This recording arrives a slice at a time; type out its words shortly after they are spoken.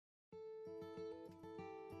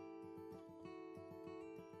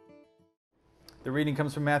The reading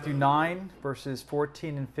comes from Matthew 9, verses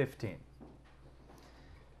 14 and 15.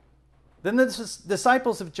 Then the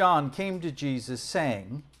disciples of John came to Jesus,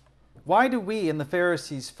 saying, "Why do we and the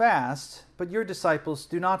Pharisees fast, but your disciples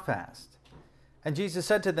do not fast?" And Jesus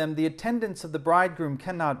said to them, "The attendants of the bridegroom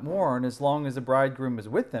cannot mourn as long as the bridegroom is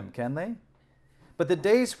with them, can they? But the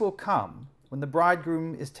days will come when the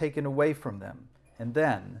bridegroom is taken away from them, and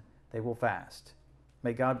then they will fast."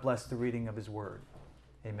 May God bless the reading of his word.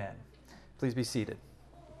 Amen. Please be seated.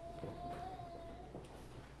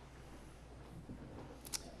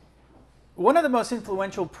 One of the most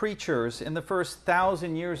influential preachers in the first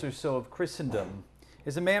 1,000 years or so of Christendom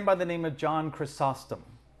is a man by the name of John Chrysostom.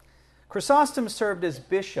 Chrysostom served as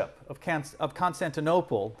bishop of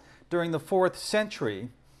Constantinople during the 4th century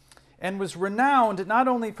and was renowned not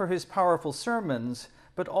only for his powerful sermons,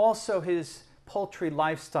 but also his paltry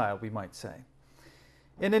lifestyle, we might say.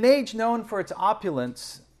 In an age known for its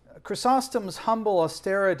opulence, Chrysostom's humble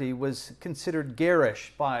austerity was considered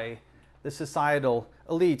garish by the societal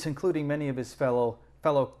elites, including many of his fellow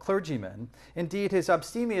clergymen. Indeed, his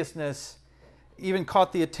abstemiousness even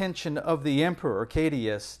caught the attention of the emperor,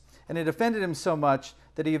 Arcadius, and it offended him so much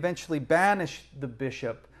that he eventually banished the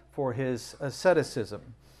bishop for his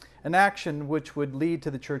asceticism, an action which would lead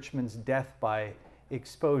to the churchman's death by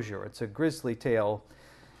exposure. It's a grisly tale.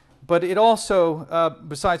 But it also,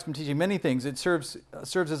 besides from teaching many things, it serves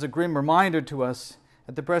as a grim reminder to us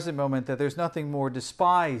at the present moment that there's nothing more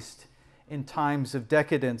despised in times of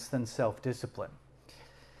decadence than self-discipline.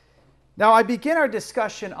 Now, I begin our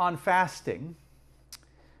discussion on fasting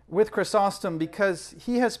with Chrysostom because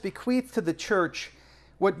he has bequeathed to the church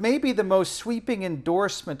what may be the most sweeping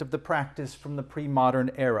endorsement of the practice from the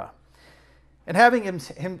pre-modern era. And having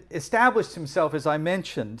him established himself, as I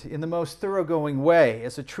mentioned, in the most thoroughgoing way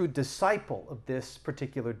as a true disciple of this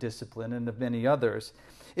particular discipline and of many others,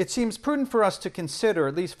 it seems prudent for us to consider,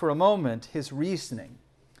 at least for a moment, his reasoning,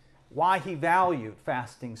 why he valued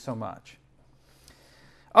fasting so much.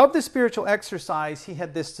 Of the spiritual exercise, he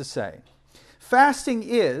had this to say: "Fasting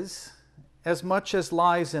is, as much as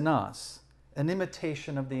lies in us, an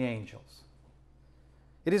imitation of the angels.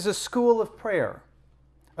 It is a school of prayer,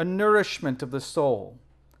 a nourishment of the soul,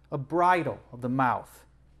 a bridle of the mouth,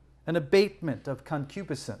 an abatement of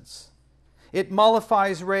concupiscence. It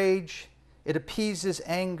mollifies rage, it appeases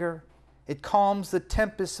anger, it calms the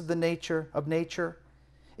tempests of nature,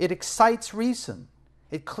 it excites reason,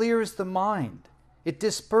 it clears the mind, it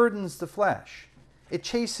disburdens the flesh, it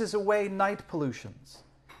chases away night pollutions,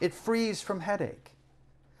 it frees from headache.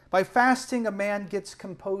 By fasting, a man gets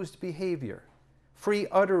composed behavior, free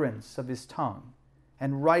utterance of his tongue,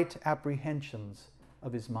 and right apprehensions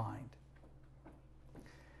of his mind."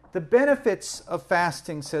 The benefits of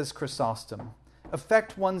fasting, says Chrysostom,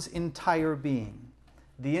 affect one's entire being,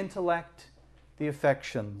 the intellect, the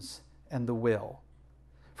affections, and the will.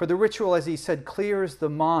 For the ritual, as he said, clears the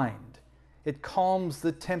mind, it calms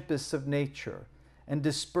the tempests of nature, and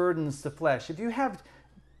disburdens the flesh. If you have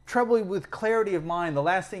trouble with clarity of mind, the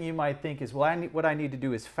last thing you might think is, well, what I need to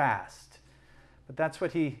do is fast. But that's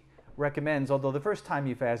what he recommends, although the first time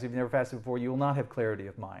you fast, if you've never fasted before, you will not have clarity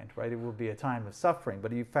of mind, right? It will be a time of suffering.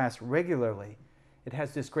 But if you fast regularly, it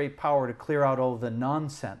has this great power to clear out all the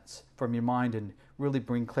nonsense from your mind and really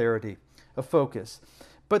bring clarity of focus.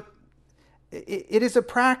 But it is a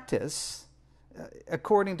practice,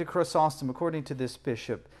 according to Chrysostom, according to this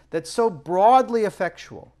bishop, that's so broadly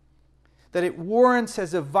effectual that it warrants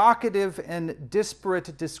as evocative and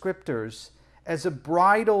disparate descriptors as a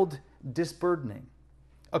bridled disburdening,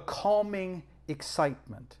 a calming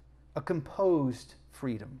excitement, a composed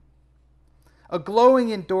freedom, a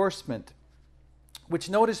glowing endorsement which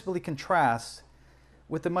noticeably contrasts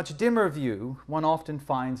with the much dimmer view one often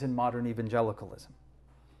finds in modern evangelicalism.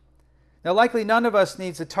 Now, likely none of us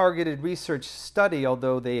needs a targeted research study,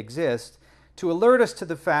 although they exist, to alert us to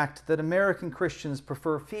the fact that American Christians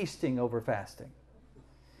prefer feasting over fasting.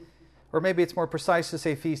 Or maybe it's more precise to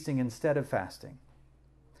say feasting instead of fasting.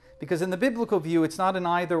 Because in the biblical view, it's not an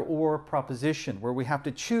either-or proposition where we have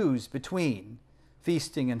to choose between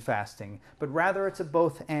feasting and fasting, but rather it's a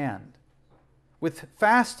both-and, with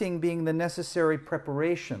fasting being the necessary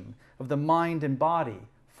preparation of the mind and body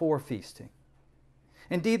for feasting.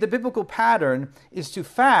 Indeed, the biblical pattern is to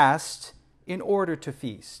fast in order to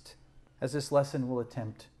feast, as this lesson will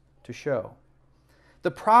attempt to show.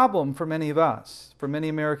 The problem for many of us, for many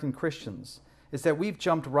American Christians, is that we've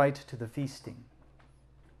jumped right to the feasting.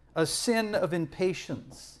 A sin of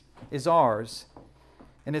impatience is ours,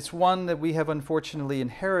 and it's one that we have unfortunately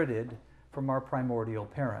inherited from our primordial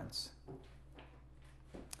parents.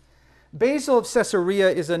 Basil of Caesarea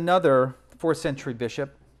is another 4th century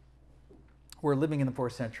bishop. We're living in the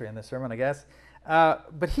 4th century in this sermon, I guess.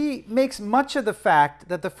 But he makes much of the fact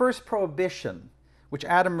that the first prohibition which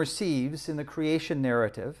Adam receives in the creation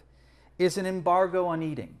narrative is an embargo on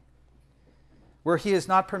eating, where he is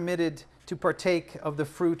not permitted to partake of the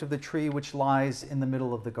fruit of the tree which lies in the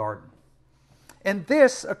middle of the garden. And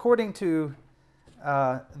this, according to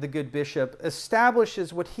the good bishop,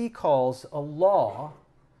 establishes what he calls a law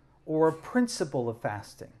or a principle of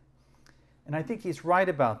fasting. And I think he's right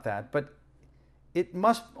about that, but it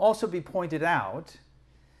must also be pointed out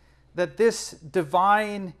that this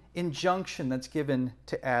divine injunction that's given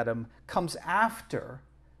to Adam comes after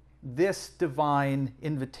this divine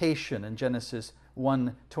invitation in Genesis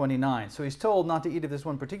 1:29. So he's told not to eat of this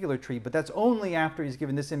one particular tree, but that's only after he's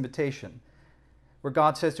given this invitation, where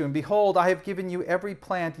God says to him, "Behold, I have given you every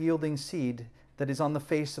plant yielding seed that is on the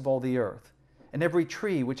face of all the earth, and every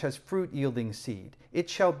tree which has fruit yielding seed. It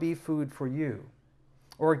shall be food for you."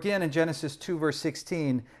 Or again in Genesis 2 verse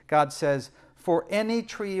 16, God says, "For any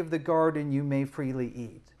tree of the garden you may freely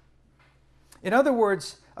eat." In other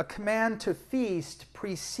words, a command to feast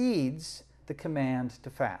precedes the command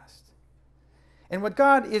to fast. And what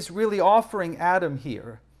God is really offering Adam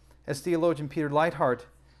here, as theologian Peter Leithart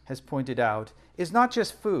has pointed out, is not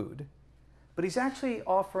just food, but he's actually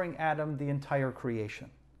offering Adam the entire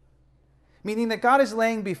creation. Meaning that God is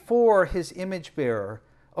laying before his image bearer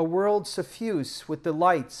a world suffuse with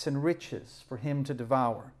delights and riches for him to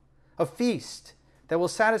devour, a feast that will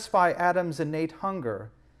satisfy Adam's innate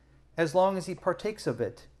hunger as long as he partakes of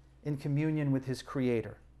it in communion with his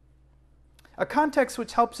Creator. A context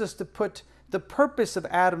which helps us to put the purpose of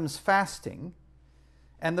Adam's fasting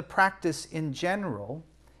and the practice in general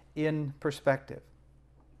in perspective.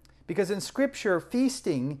 Because in Scripture,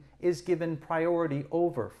 feasting is given priority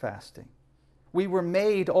over fasting. We were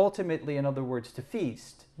made ultimately, in other words, to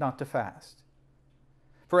feast, not to fast.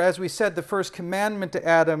 For as we said, the first commandment to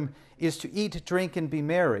Adam is to eat, drink, and be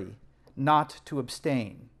merry, not to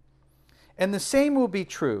abstain. And the same will be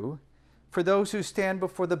true for those who stand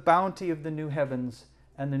before the bounty of the new heavens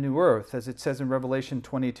and the new earth, as it says in Revelation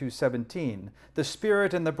 22:17. The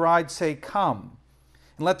Spirit and the bride say, "Come,"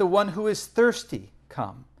 and let the one who is thirsty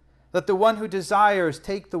come. Let the one who desires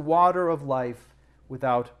take the water of life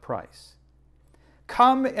without price.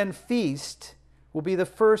 Come and feast will be the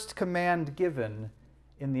first command given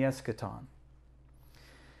in the eschaton.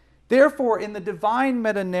 Therefore, in the divine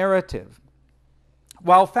meta-narrative,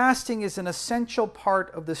 while fasting is an essential part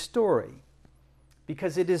of the story,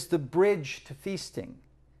 because it is the bridge to feasting,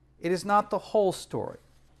 it is not the whole story,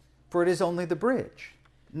 for it is only the bridge,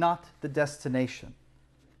 not the destination.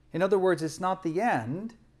 In other words, it's not the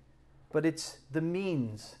end, but it's the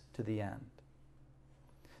means to the end.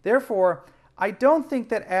 Therefore, I don't think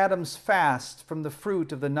that Adam's fast from the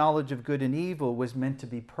fruit of the knowledge of good and evil was meant to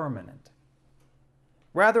be permanent.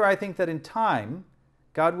 Rather, I think that in time,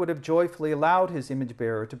 God would have joyfully allowed his image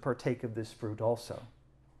bearer to partake of this fruit also.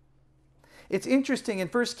 It's interesting, in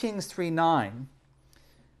 1 Kings 3:9,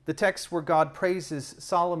 the text where God praises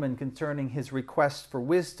Solomon concerning his request for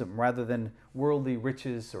wisdom rather than worldly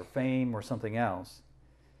riches or fame or something else.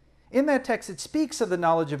 In that text, it speaks of the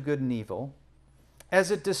knowledge of good and evil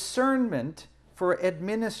as a discernment for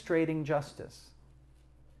administrating justice.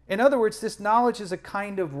 In other words, this knowledge is a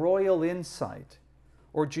kind of royal insight,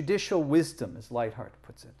 or judicial wisdom, as Leithart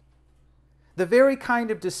puts it. The very kind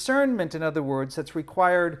of discernment, in other words, that's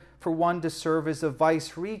required for one to serve as a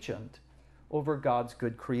vice-regent over God's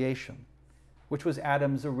good creation, which was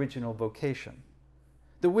Adam's original vocation.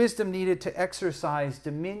 The wisdom needed to exercise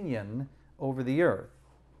dominion over the earth.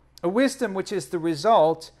 A wisdom which is the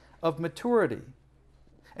result of maturity,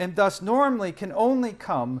 and thus normally can only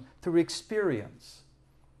come through experience,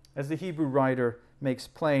 as the Hebrew writer makes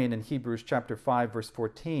plain in Hebrews chapter 5, verse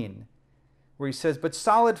 14, where he says, "But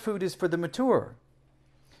solid food is for the mature,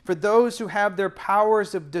 for those who have their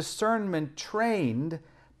powers of discernment trained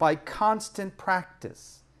by constant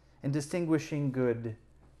practice in distinguishing good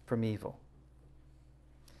from evil."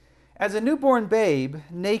 As a newborn babe,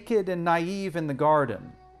 naked and naive in the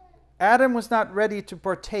garden, Adam was not ready to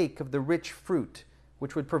partake of the rich fruit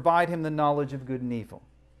which would provide him the knowledge of good and evil.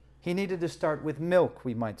 He needed to start with milk,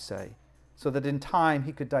 we might say, so that in time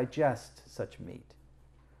he could digest such meat.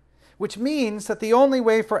 Which means that the only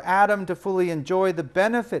way for Adam to fully enjoy the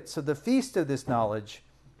benefits of the feast of this knowledge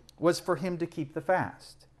was for him to keep the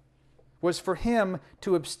fast, was for him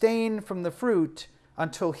to abstain from the fruit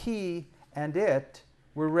until he and it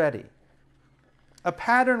were ready. A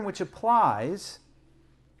pattern which applies,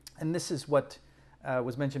 and this is what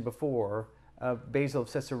was mentioned before, Basil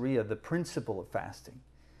of Caesarea, the principle of fasting.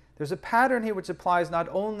 There's a pattern here which applies not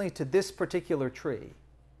only to this particular tree,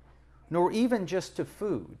 nor even just to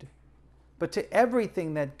food, but to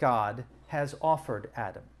everything that God has offered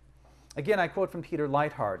Adam. Again, I quote from Peter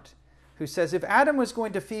Leithart, who says, if Adam was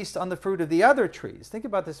going to feast on the fruit of the other trees, think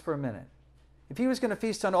about this for a minute. If he was going to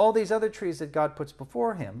feast on all these other trees that God puts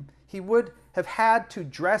before him, he would have had to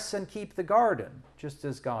dress and keep the garden, just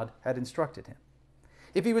as God had instructed him.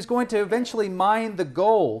 If he was going to eventually mine the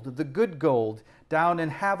gold, the good gold, down in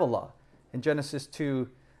Havilah, in Genesis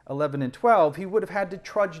 2:11 and 12, he would have had to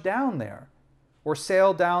trudge down there, or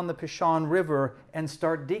sail down the Pishon River and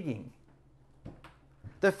start digging.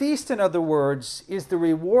 The feast, in other words, is the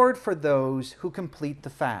reward for those who complete the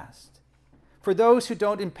fast, for those who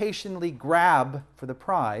don't impatiently grab for the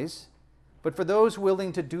prize, but for those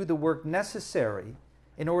willing to do the work necessary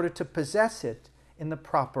in order to possess it in the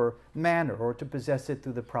proper manner, or to possess it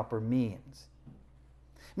through the proper means.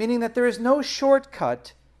 Meaning that there is no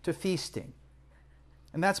shortcut to feasting.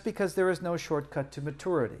 And that's because there is no shortcut to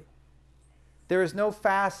maturity. There is no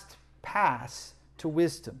fast pass to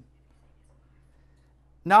wisdom.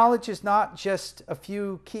 Knowledge is not just a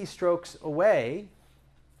few keystrokes away.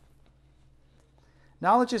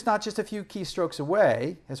 Knowledge is not just a few keystrokes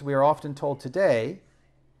away, as we are often told today.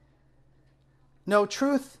 No,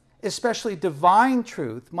 truth, especially divine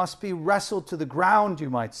truth, must be wrestled to the ground, you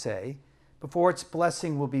might say, before its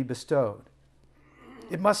blessing will be bestowed.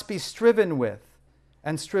 It must be striven with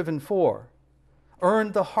and striven for,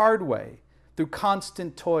 earned the hard way through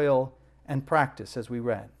constant toil and practice, as we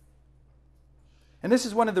read. And this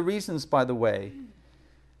is one of the reasons, by the way,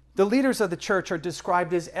 the leaders of the church are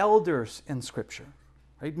described as elders in Scripture.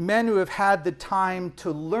 Right? Men who have had the time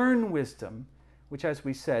to learn wisdom, which, as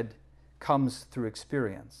we said, comes through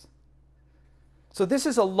experience. So this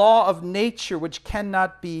is a law of nature which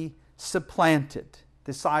cannot be supplanted,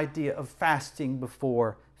 this idea of fasting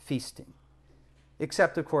before feasting,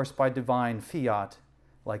 except, of course, by divine fiat,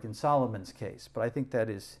 like in Solomon's case. But I think that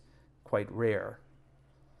is quite rare.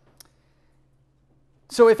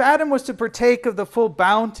 So if Adam was to partake of the full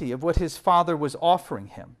bounty of what his father was offering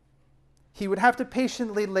him, he would have to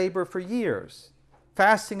patiently labor for years,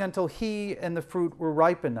 fasting until he and the fruit were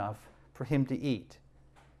ripe enough for him to eat.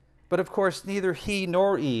 But of course, neither he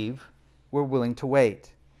nor Eve were willing to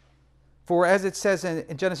wait. For as it says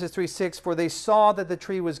in Genesis 3:6, for they saw that the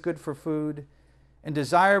tree was good for food and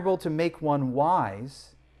desirable to make one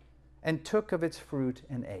wise, and took of its fruit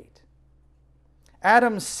and ate.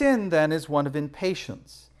 Adam's sin, then, is one of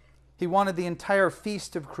impatience. He wanted the entire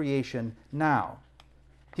feast of creation now.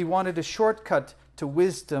 He wanted a shortcut to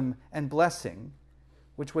wisdom and blessing,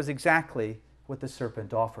 which was exactly what the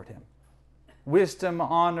serpent offered him. Wisdom,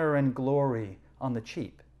 honor, and glory on the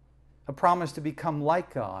cheap. A promise to become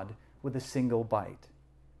like God with a single bite.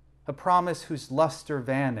 A promise whose luster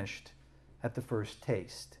vanished at the first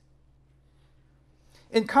taste.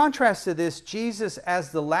 In contrast to this, Jesus,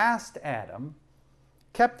 as the last Adam,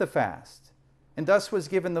 kept the fast, and thus was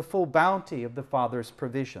given the full bounty of the Father's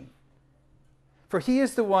provision. For he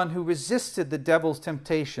is the one who resisted the devil's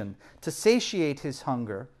temptation to satiate his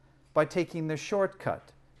hunger by taking the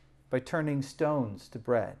shortcut, by turning stones to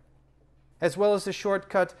bread, as well as the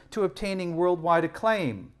shortcut to obtaining worldwide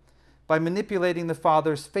acclaim, by manipulating the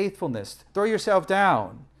Father's faithfulness. Throw yourself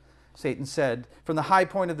down, Satan said, from the high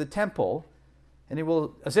point of the temple, and he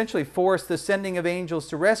will essentially force the sending of angels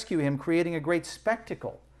to rescue him, creating a great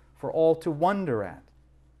spectacle for all to wonder at.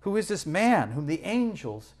 Who is this man whom the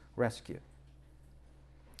angels rescue?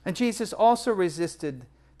 And Jesus also resisted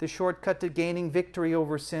the shortcut to gaining victory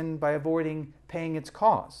over sin by avoiding paying its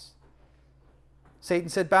costs. Satan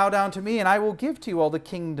said, bow down to me and I will give to you all the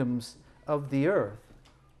kingdoms of the earth.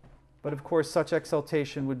 But of course, such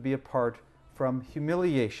exaltation would be apart from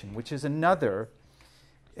humiliation, which is another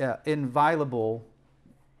inviolable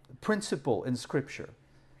principle in Scripture,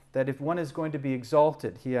 that if one is going to be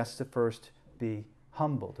exalted, he has to first be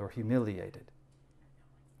humbled or humiliated.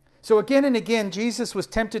 So again and again, Jesus was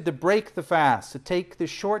tempted to break the fast, to take the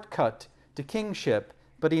shortcut to kingship,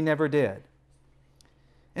 but he never did.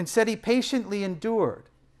 Instead, he patiently endured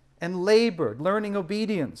and labored, learning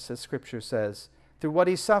obedience, as Scripture says, through what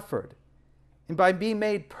he suffered. And by being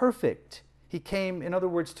made perfect, he came, in other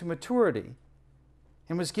words, to maturity,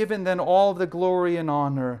 and was given then all the glory and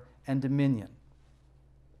honor and dominion.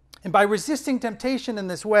 And by resisting temptation in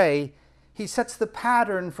this way, he sets the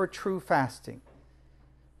pattern for true fasting.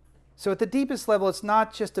 So at the deepest level, it's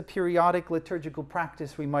not just a periodic liturgical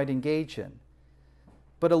practice we might engage in,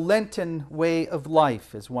 but a Lenten way of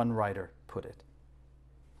life, as one writer put it.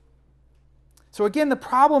 So again, the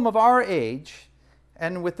problem of our age,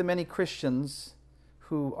 and with the many Christians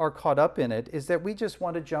who are caught up in it, is that we just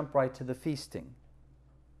want to jump right to the feasting.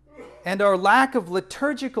 And our lack of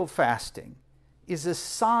liturgical fasting is a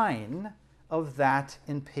sign of that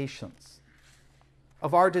impatience,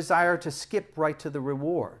 of our desire to skip right to the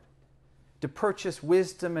reward, to purchase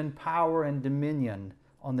wisdom and power and dominion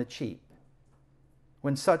on the cheap,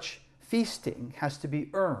 when such feasting has to be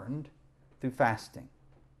earned through fasting.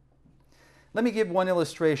 Let me give one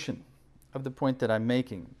illustration of the point that I'm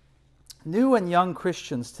making. New and young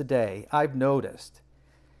Christians today, I've noticed,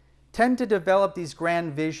 tend to develop these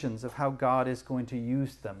grand visions of how God is going to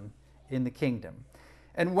use them in the kingdom.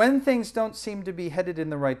 And when things don't seem to be headed in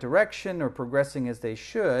the right direction or progressing as they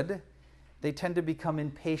should, they tend to become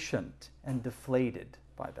impatient and deflated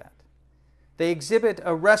by that. They exhibit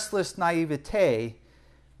a restless naivete,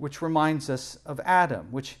 which reminds us of Adam,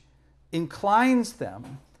 which inclines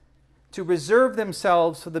them to reserve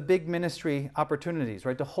themselves for the big ministry opportunities,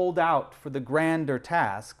 right? To hold out for the grander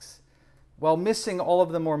tasks, while missing all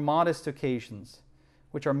of the more modest occasions,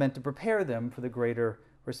 which are meant to prepare them for the greater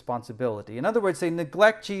responsibility. In other words, they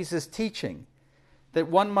neglect Jesus' teaching that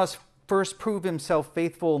one must first prove himself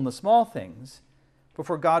faithful in the small things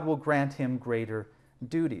before God will grant him greater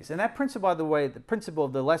duties. And that principle, by the way, the principle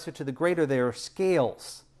of the lesser to the greater, there are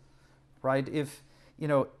scales, right? If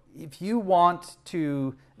you want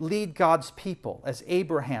to lead God's people as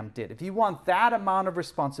Abraham did, if you want that amount of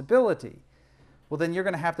responsibility, well, then you're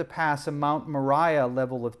going to have to pass a Mount Moriah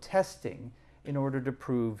level of testing in order to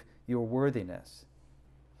prove your worthiness.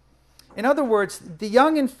 In other words, the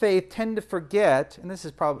young in faith tend to forget, and this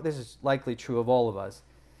is likely true of all of us,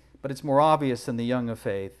 but it's more obvious in the young of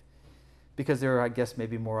faith because they're, I guess,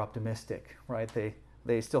 maybe more optimistic, right?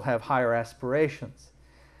 They still have higher aspirations.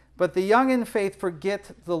 But the young in faith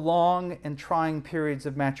forget the long and trying periods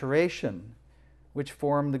of maturation, which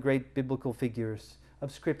form the great biblical figures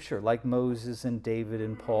of Scripture, like Moses and David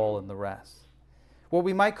and Paul and the rest. What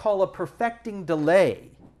we might call a perfecting delay,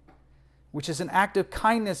 which is an act of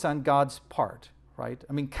kindness on God's part, right?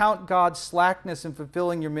 I mean, count God's slackness in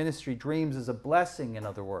fulfilling your ministry dreams as a blessing, in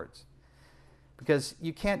other words. Because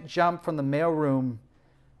you can't jump from the mailroom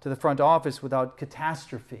to the front office without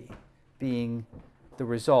catastrophe being the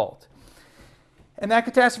result. And that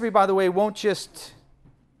catastrophe, by the way, won't just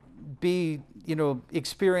be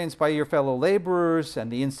experienced by your fellow laborers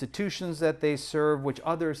and the institutions that they serve, which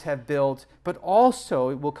others have built, but also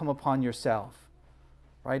it will come upon yourself,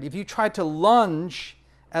 right? If you try to lunge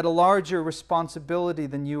at a larger responsibility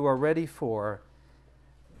than you are ready for,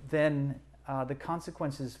 then the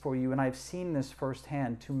consequences for you, and I've seen this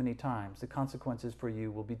firsthand too many times, the consequences for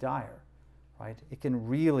you will be dire, right? It can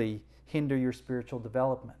really hinder your spiritual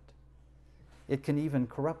development. It can even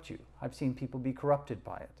corrupt you. I've seen people be corrupted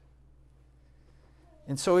by it.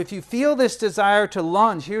 And so if you feel this desire to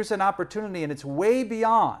lunge, here's an opportunity, and it's way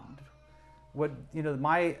beyond what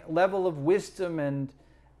my level of wisdom and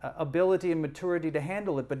ability and maturity to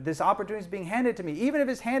handle it. But this opportunity is being handed to me, even if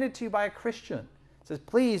it's handed to you by a Christian. It says,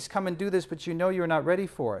 please come and do this, but you know you're not ready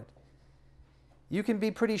for it. You can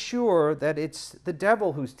be pretty sure that it's the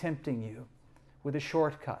devil who's tempting you with a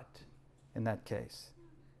shortcut in that case.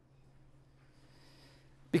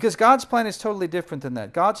 Because God's plan is totally different than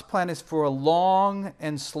that. God's plan is for a long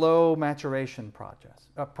and slow maturation process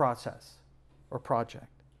or project.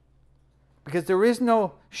 Because there is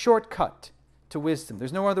no shortcut to wisdom.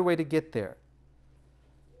 There's no other way to get there.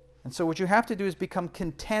 And so what you have to do is become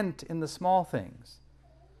content in the small things,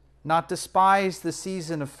 not despise the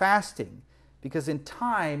season of fasting, because in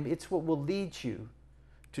time it's what will lead you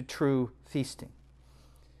to true feasting.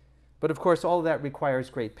 But of course, all of that requires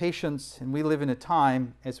great patience, and we live in a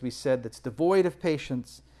time, as we said, that's devoid of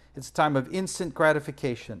patience. It's a time of instant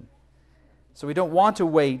gratification. So we don't want to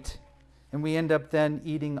wait, and we end up then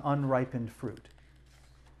eating unripened fruit,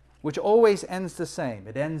 which always ends the same.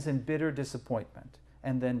 It ends in bitter disappointment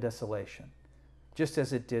and then desolation, just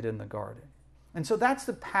as it did in the garden. And so that's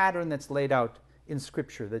the pattern that's laid out in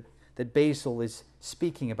Scripture that Basil is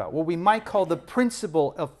speaking about, what we might call the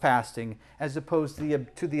principle of fasting as opposed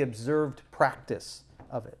to the observed practice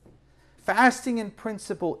of it. Fasting in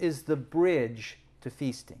principle is the bridge to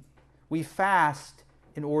feasting. We fast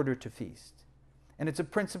in order to feast. And it's a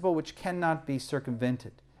principle which cannot be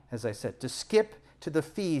circumvented, as I said. To skip to the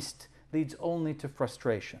feast leads only to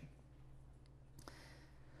frustration.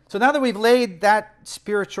 So now that we've laid that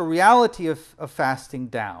spiritual reality of fasting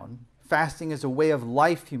down, fasting is a way of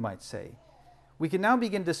life, you might say, we can now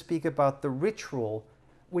begin to speak about the ritual,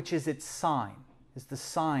 which is its sign, is the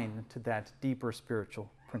sign to that deeper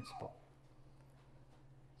spiritual principle.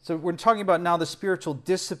 So we're talking about now the spiritual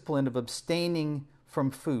discipline of abstaining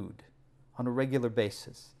from food on a regular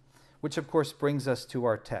basis, which of course brings us to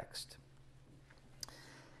our text.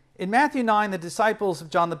 In Matthew 9, the disciples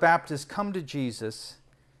of John the Baptist come to Jesus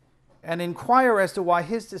and inquire as to why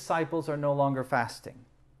his disciples are no longer fasting.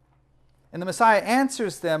 And the Messiah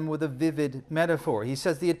answers them with a vivid metaphor. He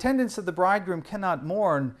says, the attendants of the bridegroom cannot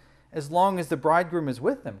mourn as long as the bridegroom is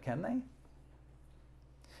with them, can they?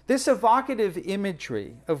 This evocative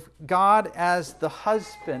imagery of God as the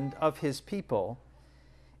husband of his people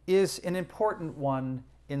is an important one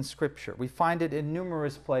in Scripture. We find it in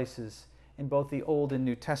numerous places in both the Old and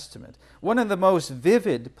New Testament. One of the most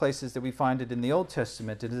vivid places that we find it in the Old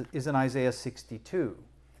Testament is in Isaiah 62,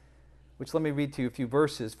 which let me read to you a few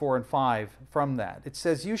verses, 4 and 5 from that. It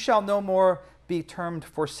says, "You shall no more be termed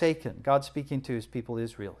forsaken," God speaking to his people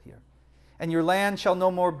Israel here, "and your land shall no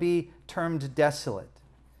more be termed desolate.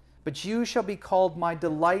 But you shall be called, my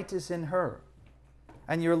delight is in her,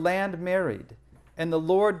 and your land married. And the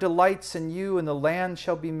Lord delights in you, and the land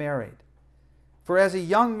shall be married. For as a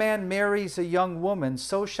young man marries a young woman,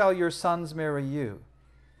 so shall your sons marry you.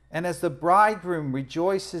 And as the bridegroom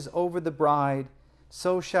rejoices over the bride,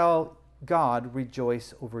 so shall God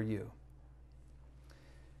rejoice over you."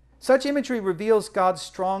 Such imagery reveals God's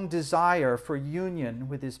strong desire for union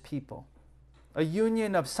with his people, a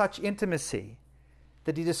union of such intimacy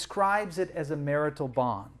that he describes it as a marital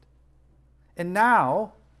bond. And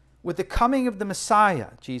now, with the coming of the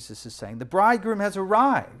Messiah, Jesus is saying, the bridegroom has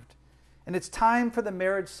arrived, and it's time for the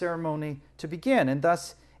marriage ceremony to begin. And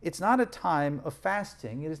thus, it's not a time of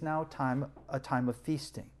fasting, it is now a time of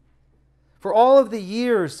feasting. For all of the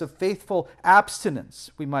years of faithful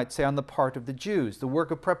abstinence, we might say, on the part of the Jews, the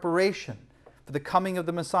work of preparation for the coming of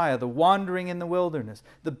the Messiah, the wandering in the wilderness,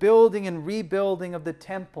 the building and rebuilding of the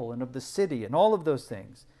temple and of the city, and all of those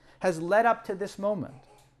things, has led up to this moment.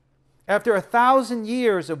 After 1,000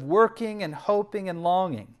 years of working and hoping and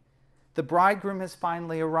longing, the bridegroom has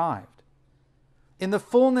finally arrived. In the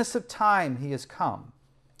fullness of time he has come,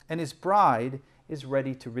 and his bride is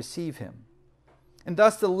ready to receive him. And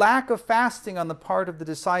thus the lack of fasting on the part of the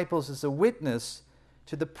disciples is a witness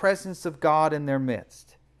to the presence of God in their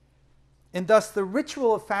midst. And thus the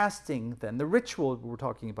ritual of fasting, then, the ritual we're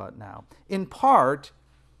talking about now, in part,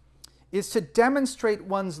 is to demonstrate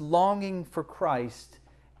one's longing for Christ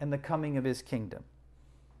and the coming of his kingdom.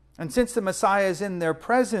 And since the Messiah is in their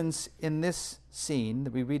presence in this scene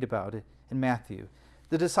that we read about in Matthew,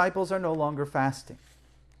 the disciples are no longer fasting.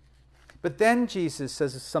 But then Jesus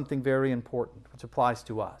says something very important, which applies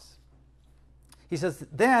to us. He says,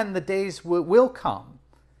 then the days will come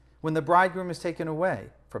when the bridegroom is taken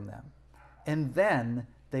away from them, and then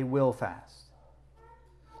they will fast.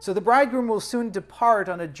 So the bridegroom will soon depart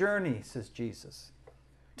on a journey, says Jesus,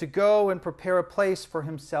 to go and prepare a place for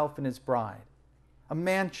himself and his bride, a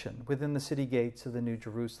mansion within the city gates of the New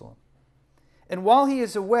Jerusalem. And while he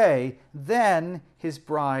is away, then his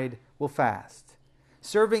bride will fast,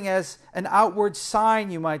 serving as an outward sign,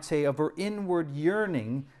 you might say, of her inward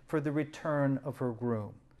yearning for the return of her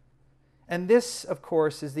groom. And this, of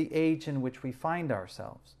course, is the age in which we find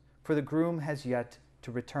ourselves, for the groom has yet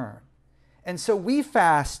to return. And so we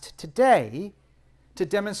fast today to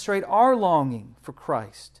demonstrate our longing for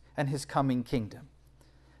Christ and his coming kingdom.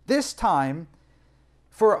 This time,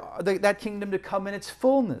 for that kingdom to come in its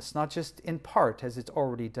fullness, not just in part as it's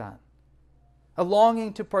already done. A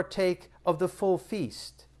longing to partake of the full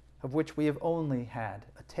feast, of which we have only had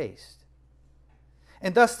a taste.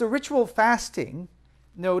 And thus the ritual fasting,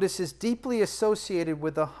 notice, is deeply associated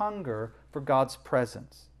with a hunger for God's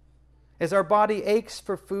presence. As our body aches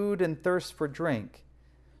for food and thirsts for drink,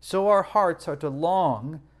 so our hearts are to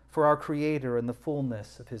long for our Creator and the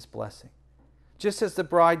fullness of his blessing. Just as the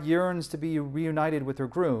bride yearns to be reunited with her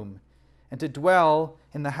groom and to dwell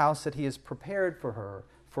in the house that he has prepared for her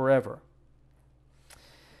forever.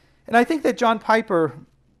 And I think that John Piper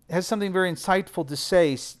has something very insightful to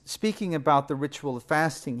say, speaking about the ritual of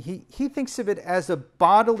fasting. He thinks of it as a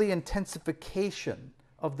bodily intensification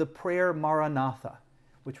of the prayer Maranatha,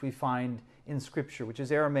 which we find in Scripture, which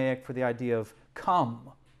is Aramaic for the idea of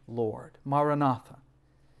 "Come, Lord," Maranatha.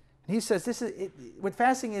 And he says what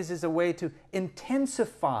fasting is a way to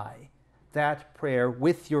intensify that prayer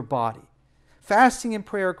with your body. Fasting and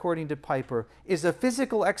prayer, according to Piper, is a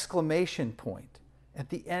physical exclamation point at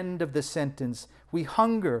the end of the sentence, "We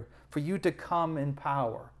hunger for you to come in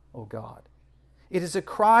power, O God." It is a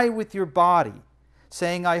cry with your body,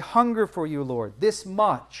 saying, "I hunger for you, Lord. This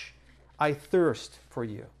much I thirst for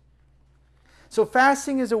you." So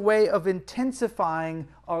fasting is a way of intensifying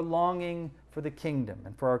our longing for the kingdom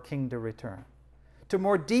and for our king to return, to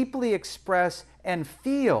more deeply express and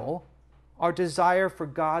feel our desire for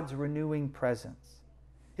God's renewing presence.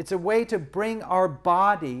 It's a way to bring our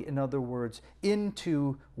body, in other words,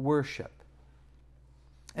 into worship.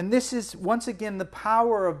 And this is, once again, the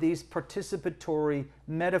power of these participatory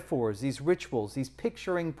metaphors, these rituals, these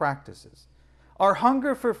picturing practices. Our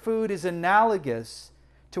hunger for food is analogous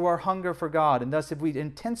to our hunger for God. And thus, if we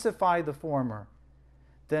intensify the former,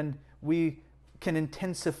 then we can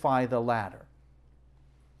intensify the latter.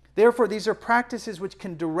 Therefore, these are practices which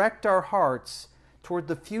can direct our hearts toward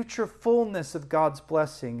the future fullness of God's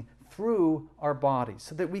blessing through our bodies,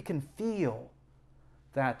 so that we can feel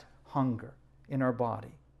that hunger in our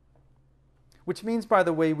body. Which means, by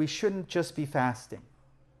the way, we shouldn't just be fasting.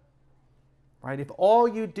 Right? If all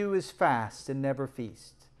you do is fast and never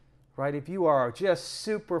feast, right? If you are just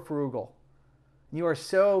super frugal, you are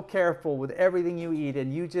so careful with everything you eat,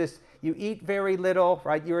 and you eat very little,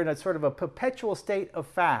 right? You're in a sort of a perpetual state of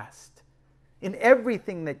fast in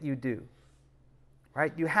everything that you do,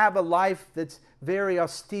 right? You have a life that's very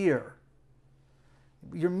austere.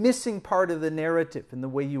 You're missing part of the narrative in the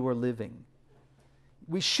way you are living.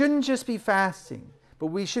 We shouldn't just be fasting, but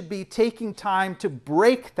we should be taking time to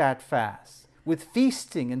break that fast with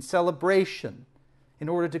feasting and celebration in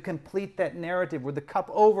order to complete that narrative where the cup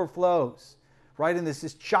overflows, right? And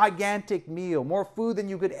this gigantic meal, more food than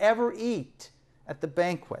you could ever eat at the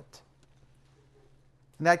banquet.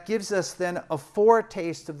 And that gives us then a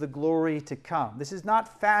foretaste of the glory to come. This is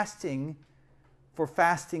not fasting for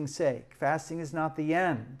fasting's sake. Fasting is not the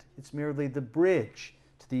end. It's merely the bridge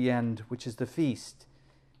to the end, which is the feast.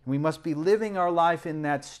 And we must be living our life in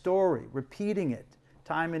that story, repeating it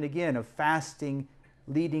time and again, of fasting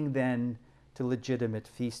leading then to legitimate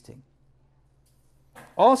feasting.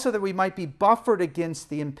 Also, that we might be buffered against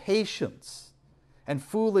the impatience and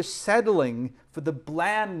foolish settling for the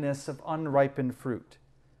blandness of unripened fruit,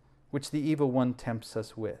 which the evil one tempts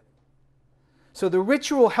us with. So the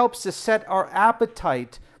ritual helps to set our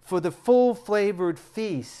appetite for the full-flavored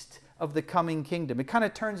feast of the coming kingdom. It kind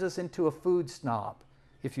of turns us into a food snob,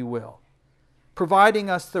 if you will, providing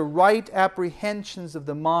us the right apprehensions of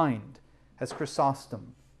the mind, as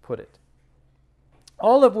Chrysostom put it.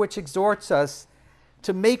 All of which exhorts us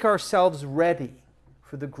to make ourselves ready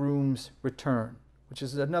for the groom's return, which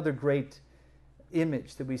is another great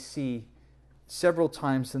image that we see several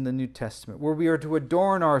times in the New Testament, where we are to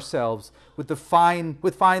adorn ourselves with fine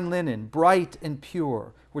linen, bright and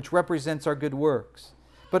pure, which represents our good works,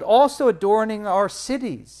 but also adorning our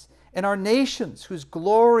cities and our nations, whose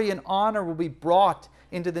glory and honor will be brought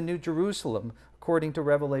into the New Jerusalem, according to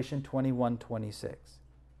Revelation 21:26.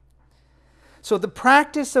 So the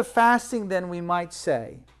practice of fasting, then, we might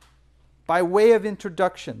say, by way of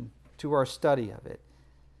introduction to our study of it,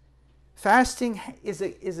 fasting is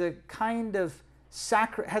a kind of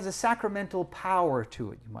has a sacramental power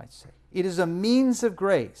to it, you might say. It is a means of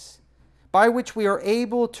grace by which we are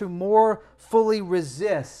able to more fully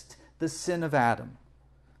resist the sin of Adam,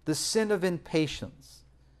 the sin of impatience.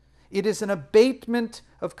 It is an abatement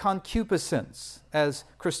of concupiscence, as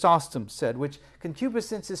Chrysostom said, which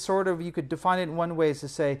concupiscence is sort of, you could define it in one way, is to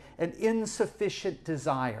say, an insufficient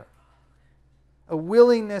desire, a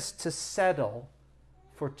willingness to settle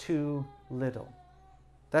for too little.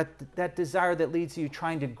 That desire that leads to you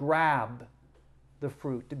trying to grab the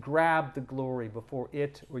fruit, to grab the glory before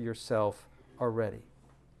it or yourself are ready.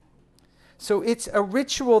 So it's a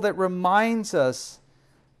ritual that reminds us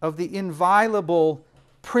of the inviolable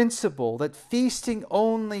principle that feasting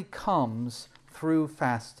only comes through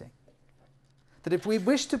fasting. That if we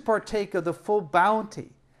wish to partake of the full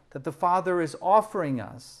bounty that the Father is offering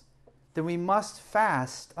us, then we must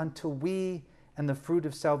fast until we and the fruit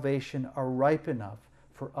of salvation are ripe enough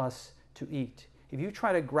for us to eat. If you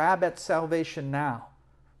try to grab at salvation now,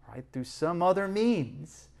 right, through some other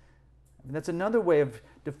means, that's another way of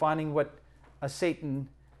defining what Satan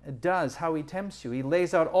does, how he tempts you. He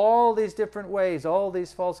lays out all these different ways, all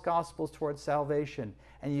these false gospels towards salvation,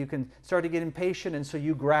 and you can start to get impatient, and so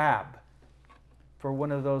you grab for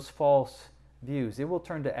one of those false views. It will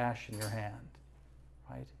turn to ash in your hand,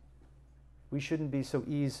 right? We shouldn't be so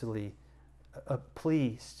easily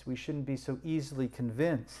pleased. We shouldn't be so easily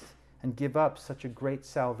convinced and give up such a great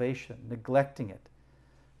salvation, neglecting it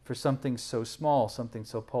for something so small, something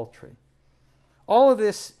so paltry. All of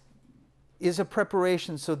this is a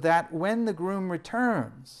preparation so that when the groom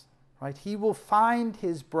returns, right, he will find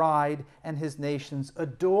his bride and his nations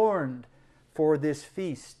adorned for this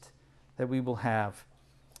feast that we will have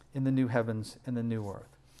in the new heavens and the new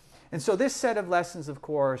earth. And so this set of lessons, of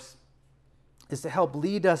course, is to help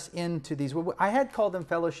lead us into these. I had called them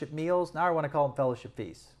fellowship meals. Now I want to call them fellowship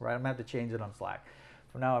feasts, right? I'm going to have to change it on Slack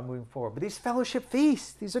from now on moving forward. But these fellowship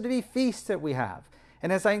feasts, these are to be feasts that we have.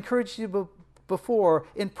 And as I encouraged you before,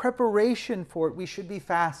 in preparation for it, we should be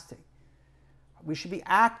fasting. We should be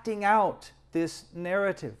acting out this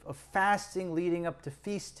narrative of fasting leading up to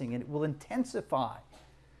feasting, and it will intensify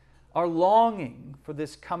our longing for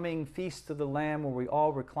this coming feast of the Lamb where we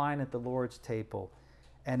all recline at the Lord's table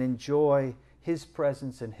and enjoy His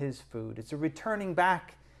presence and His food. It's a returning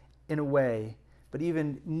back in a way, but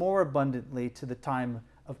even more abundantly to the time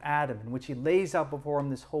of Adam, in which He lays out before him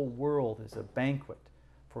this whole world as a banquet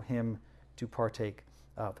for him to partake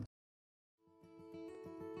of.